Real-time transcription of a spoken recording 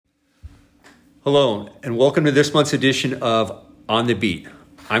Hello, and welcome to this month's edition of On the Beat.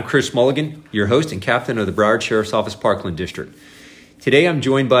 I'm Chris Mulligan, your host and captain of the Broward Sheriff's Office Parkland District. Today I'm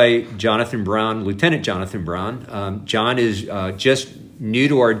joined by Jonathan Brown, Lieutenant Jonathan Brown. John is just new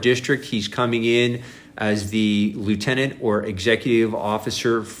to our district. He's coming in as the lieutenant or executive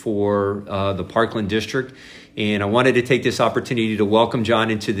officer for the Parkland District. And I wanted to take this opportunity to welcome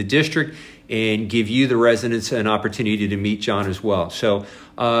John into the district and give you, the residents, an opportunity to meet John as well. So,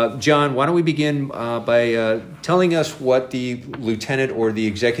 John, why don't we begin by telling us what the lieutenant or the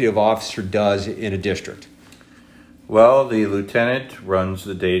executive officer does in a district? Well, the lieutenant runs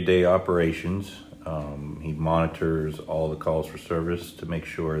the day-to-day operations. He monitors all the calls for service to make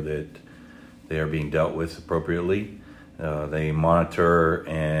sure that they are being dealt with appropriately. They monitor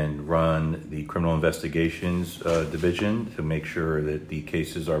and run the criminal investigations division to make sure that the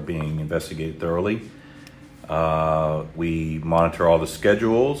cases are being investigated thoroughly. We monitor all the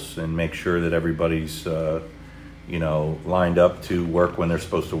schedules and make sure that everybody's, lined up to work when they're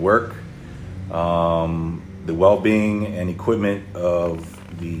supposed to work. The well-being and equipment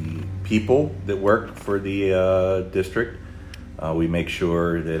of the people that work for the district. We make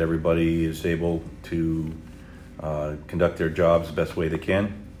sure that everybody is able to conduct their jobs the best way they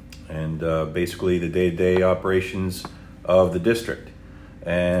can, and basically the day-to-day operations of the district.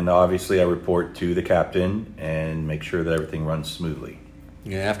 And obviously I report to the captain and make sure that everything runs smoothly.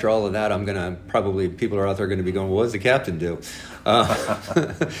 Yeah, after all of that, people are out there going to be going, what does the captain do?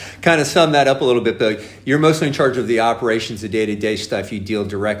 Kind of sum that up a little bit, but you're mostly in charge of the operations, the day-to-day stuff. You deal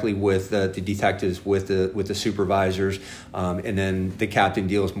directly with the detectives, with the supervisors, and then the captain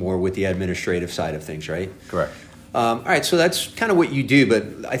deals more with the administrative side of things, right? Correct. All right, so that's kind of what you do,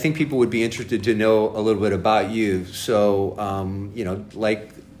 but I think people would be interested to know a little bit about you. So,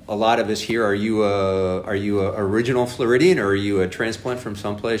 like a lot of us here, are you a original Floridian, or are you a transplant from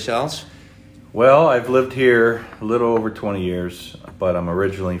someplace else? Well, I've lived here a little over 20 years, but I'm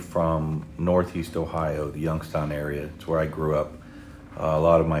originally from Northeast Ohio, the Youngstown area. It's where I grew up. A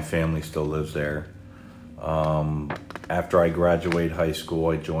lot of my family still lives there. After I graduated high school,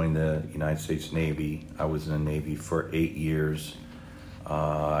 I joined the United States Navy. I was in the Navy for 8 years.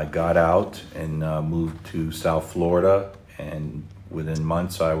 I got out and moved to South Florida, and within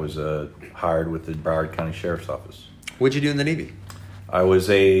months I was hired with the Broward County Sheriff's Office. What'd you do in the Navy? I was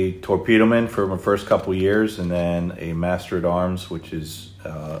a torpedoman for my first couple of years, and then a Master at Arms, which is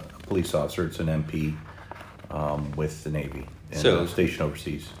a police officer. It's an MP with the Navy. And stationed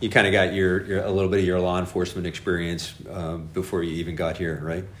overseas. You kind of got a little bit of your law enforcement experience before you even got here,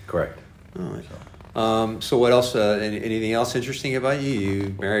 right? Correct. All right. So what else? Anything else interesting about you?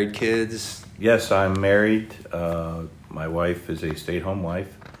 You married, kids? Yes, I'm married. My wife is a stay-at-home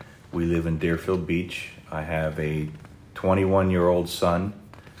wife. We live in Deerfield Beach. I have a 21-year-old son.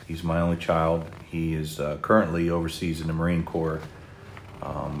 He's my only child. He is currently overseas in the Marine Corps.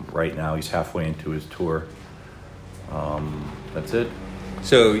 Right now, he's halfway into his tour. That's it.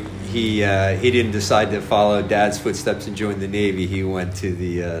 So he didn't decide to follow Dad's footsteps and join the Navy. He went to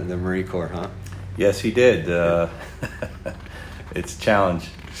the Marine Corps, huh? Yes, he did. It's a challenge.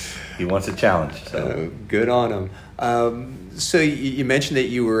 He wants a challenge. So good on him. So you mentioned that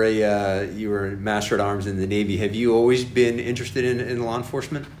you were a Master at Arms in the Navy. Have you always been interested in law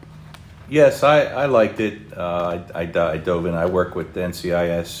enforcement? Yes, I liked it. I dove in. I worked with the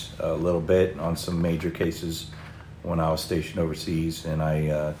NCIS a little bit on some major cases when I was stationed overseas, and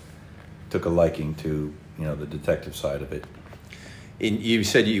I took a liking to the detective side of it. And you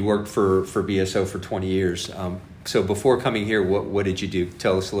said you worked for BSO for 20 years. So before coming here, what did you do?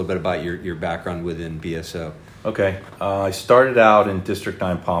 Tell us a little bit about your background within BSO. Okay. I started out in District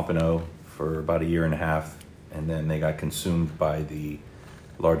 9 Pompano for about a year and a half, and then they got consumed by the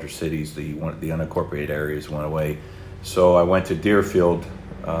larger cities. The unincorporated areas went away. So I went to Deerfield,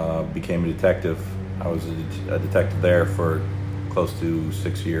 became a detective. I was a detective there for close to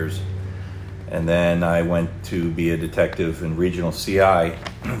 6 years. And then I went to be a detective in Regional CI,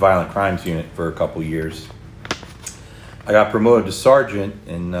 Violent Crimes Unit, for a couple years. I got promoted to sergeant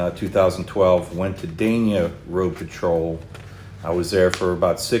in 2012, went to Dania Road Patrol. I was there for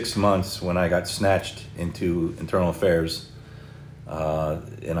about 6 months when I got snatched into internal affairs.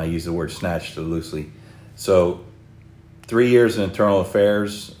 And I use the word snatched loosely. So 3 years in internal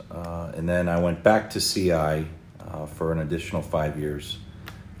affairs, and then I went back to CI for an additional 5 years,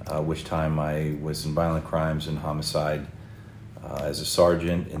 which time I was in violent crimes and homicide as a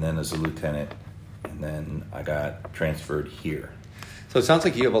sergeant and then as a lieutenant, and then I got transferred here. So it sounds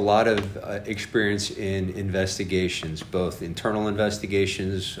like you have a lot of experience in investigations, both internal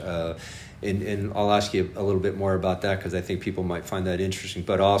investigations and I'll ask you a little bit more about that because I think people might find that interesting.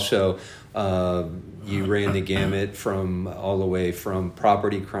 But also, you ran the gamut from all the way from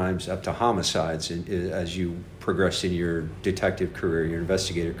property crimes up to homicides as you progressed in your detective career, your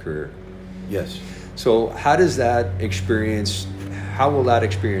investigative career. Yes. So how will that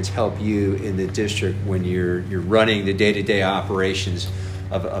experience help you in the district when you're running the day-to-day operations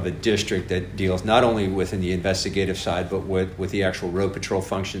of a district that deals not only within the investigative side, but with the actual road patrol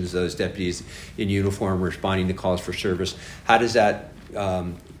functions, those deputies in uniform responding to calls for service? How does that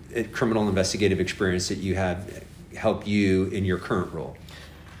criminal investigative experience that you have help you in your current role?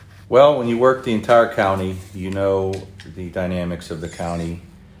 Well, when you work the entire county, you know the dynamics of the county,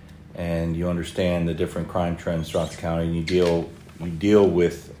 and you understand the different crime trends throughout the county, and you deal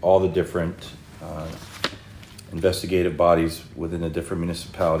with all the different investigative bodies within the different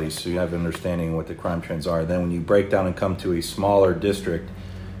municipalities, so you have an understanding of what the crime trends are. Then when you break down and come to a smaller district,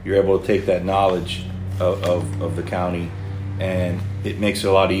 you're able to take that knowledge of the county, and it makes it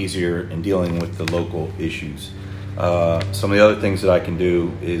a lot easier in dealing with the local issues. Some of the other things that I can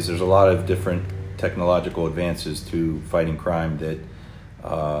do is there's a lot of different technological advances to fighting crime that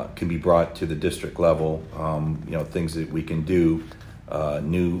can be brought to the district level. Things that we can do,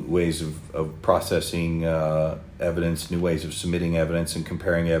 new ways of processing evidence, new ways of submitting evidence and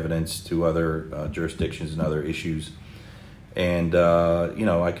comparing evidence to other jurisdictions and other issues. And,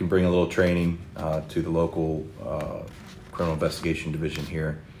 I can bring a little training to the local criminal investigation division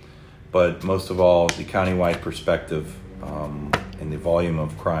here. But most of all, the countywide perspective and the volume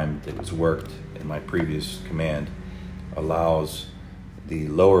of crime that was worked in my previous command allows the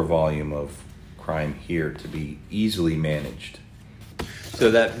lower volume of crime here to be easily managed.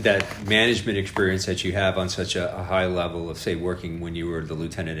 So that management experience that you have on such a high level of, say, working when you were the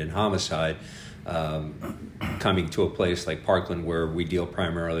lieutenant in homicide, coming to a place like Parkland where we deal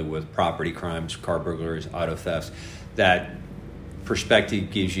primarily with property crimes, car burglaries, auto thefts, that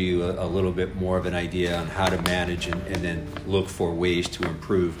perspective gives you a little bit more of an idea on how to manage and then look for ways to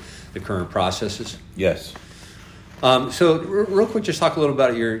improve the current processes? Yes. So real quick, just talk a little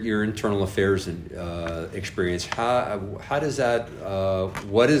about your internal affairs and experience. How does that?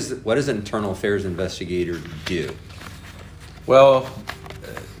 What does an internal affairs investigator do? Well,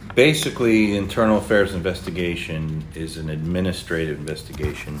 basically, internal affairs investigation is an administrative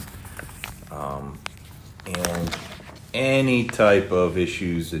investigation, and any type of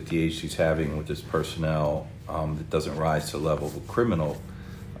issues that the agency is having with its personnel that doesn't rise to the level of a criminal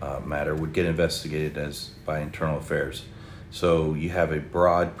matter would get investigated by internal affairs. So you have a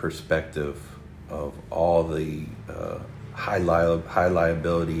broad perspective of all the high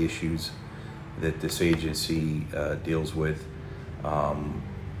liability issues that this agency deals with,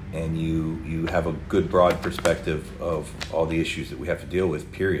 and you have a good broad perspective of all the issues that we have to deal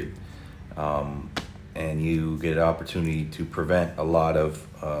with, period. And you get an opportunity to prevent a lot of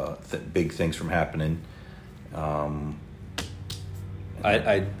big things from happening.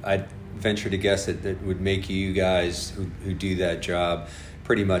 I'd venture to guess that would make you guys who do that job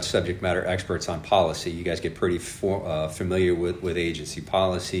pretty much subject matter experts on policy. You guys get pretty familiar with agency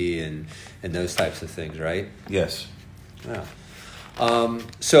policy and those types of things, right? Yes. Yeah.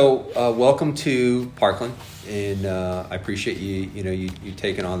 So welcome to Parkland, and I appreciate you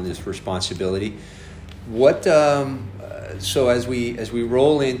taking on this responsibility. What so as we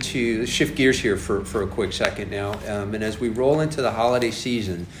roll into, let's shift gears here for a quick second now, and as we roll into the holiday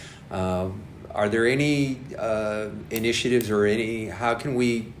season, are there any initiatives or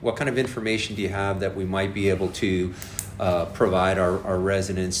what kind of information do you have that we might be able to provide our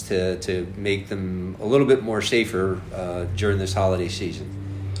residents to make them a little bit more safer during this holiday season?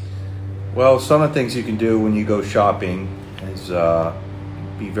 Well, some of the things you can do when you go shopping is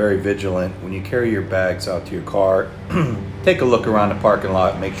be very vigilant. When you carry your bags out to your car, take a look around the parking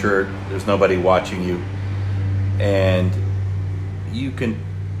lot, make sure there's nobody watching you, and you can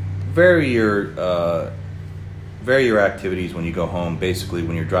vary your activities when you go home. Basically,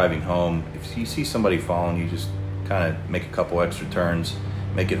 when you're driving home, if you see somebody following you, just kind of make a couple extra turns,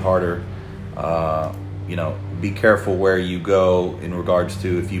 make it harder. Be careful where you go in regards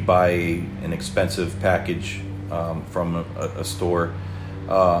to if you buy an expensive package from a store.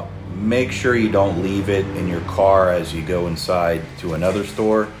 Make sure you don't leave it in your car as you go inside to another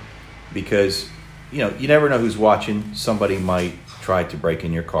store, because you never know who's watching. Somebody might try to break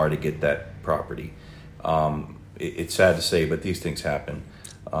in your car to get that property. It's sad to say, but these things happen.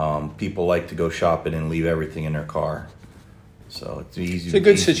 People like to go shopping and leave everything in their car. So it's easy. It's a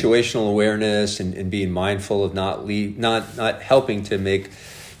good situational awareness and being mindful of not helping to make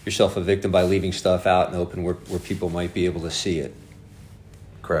yourself a victim by leaving stuff out in open where people might be able to see it.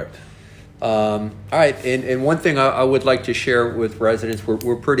 Correct. All right, and one thing I would like to share with residents,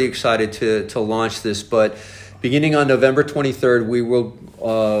 we're pretty excited to launch this, but beginning on November 23rd, we will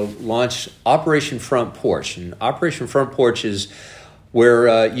launch Operation Front Porch. And Operation Front Porch is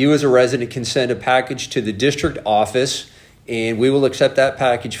where you as a resident can send a package to the district office, and we will accept that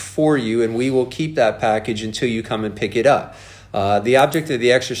package for you, and we will keep that package until you come and pick it up. The object of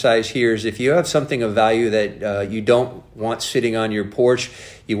the exercise here is if you have something of value that you don't want sitting on your porch,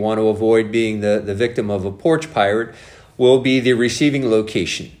 you want to avoid being the victim of a porch pirate, will be the receiving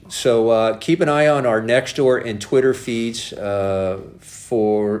location. So keep an eye on our Nextdoor and Twitter feeds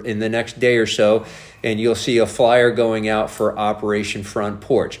for in the next day or so, and you'll see a flyer going out for Operation Front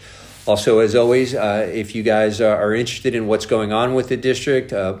Porch. Also, as always, if you guys are interested in what's going on with the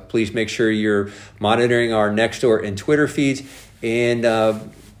district, please make sure you're monitoring our Nextdoor and Twitter feeds and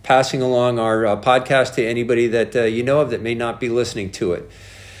passing along our podcast to anybody that you know of that may not be listening to it.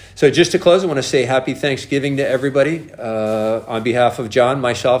 So just to close, I want to say happy Thanksgiving to everybody. On behalf of John,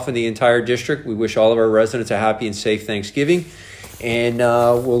 myself, and the entire district, we wish all of our residents a happy and safe Thanksgiving. And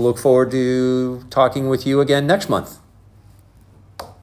we'll look forward to talking with you again next month.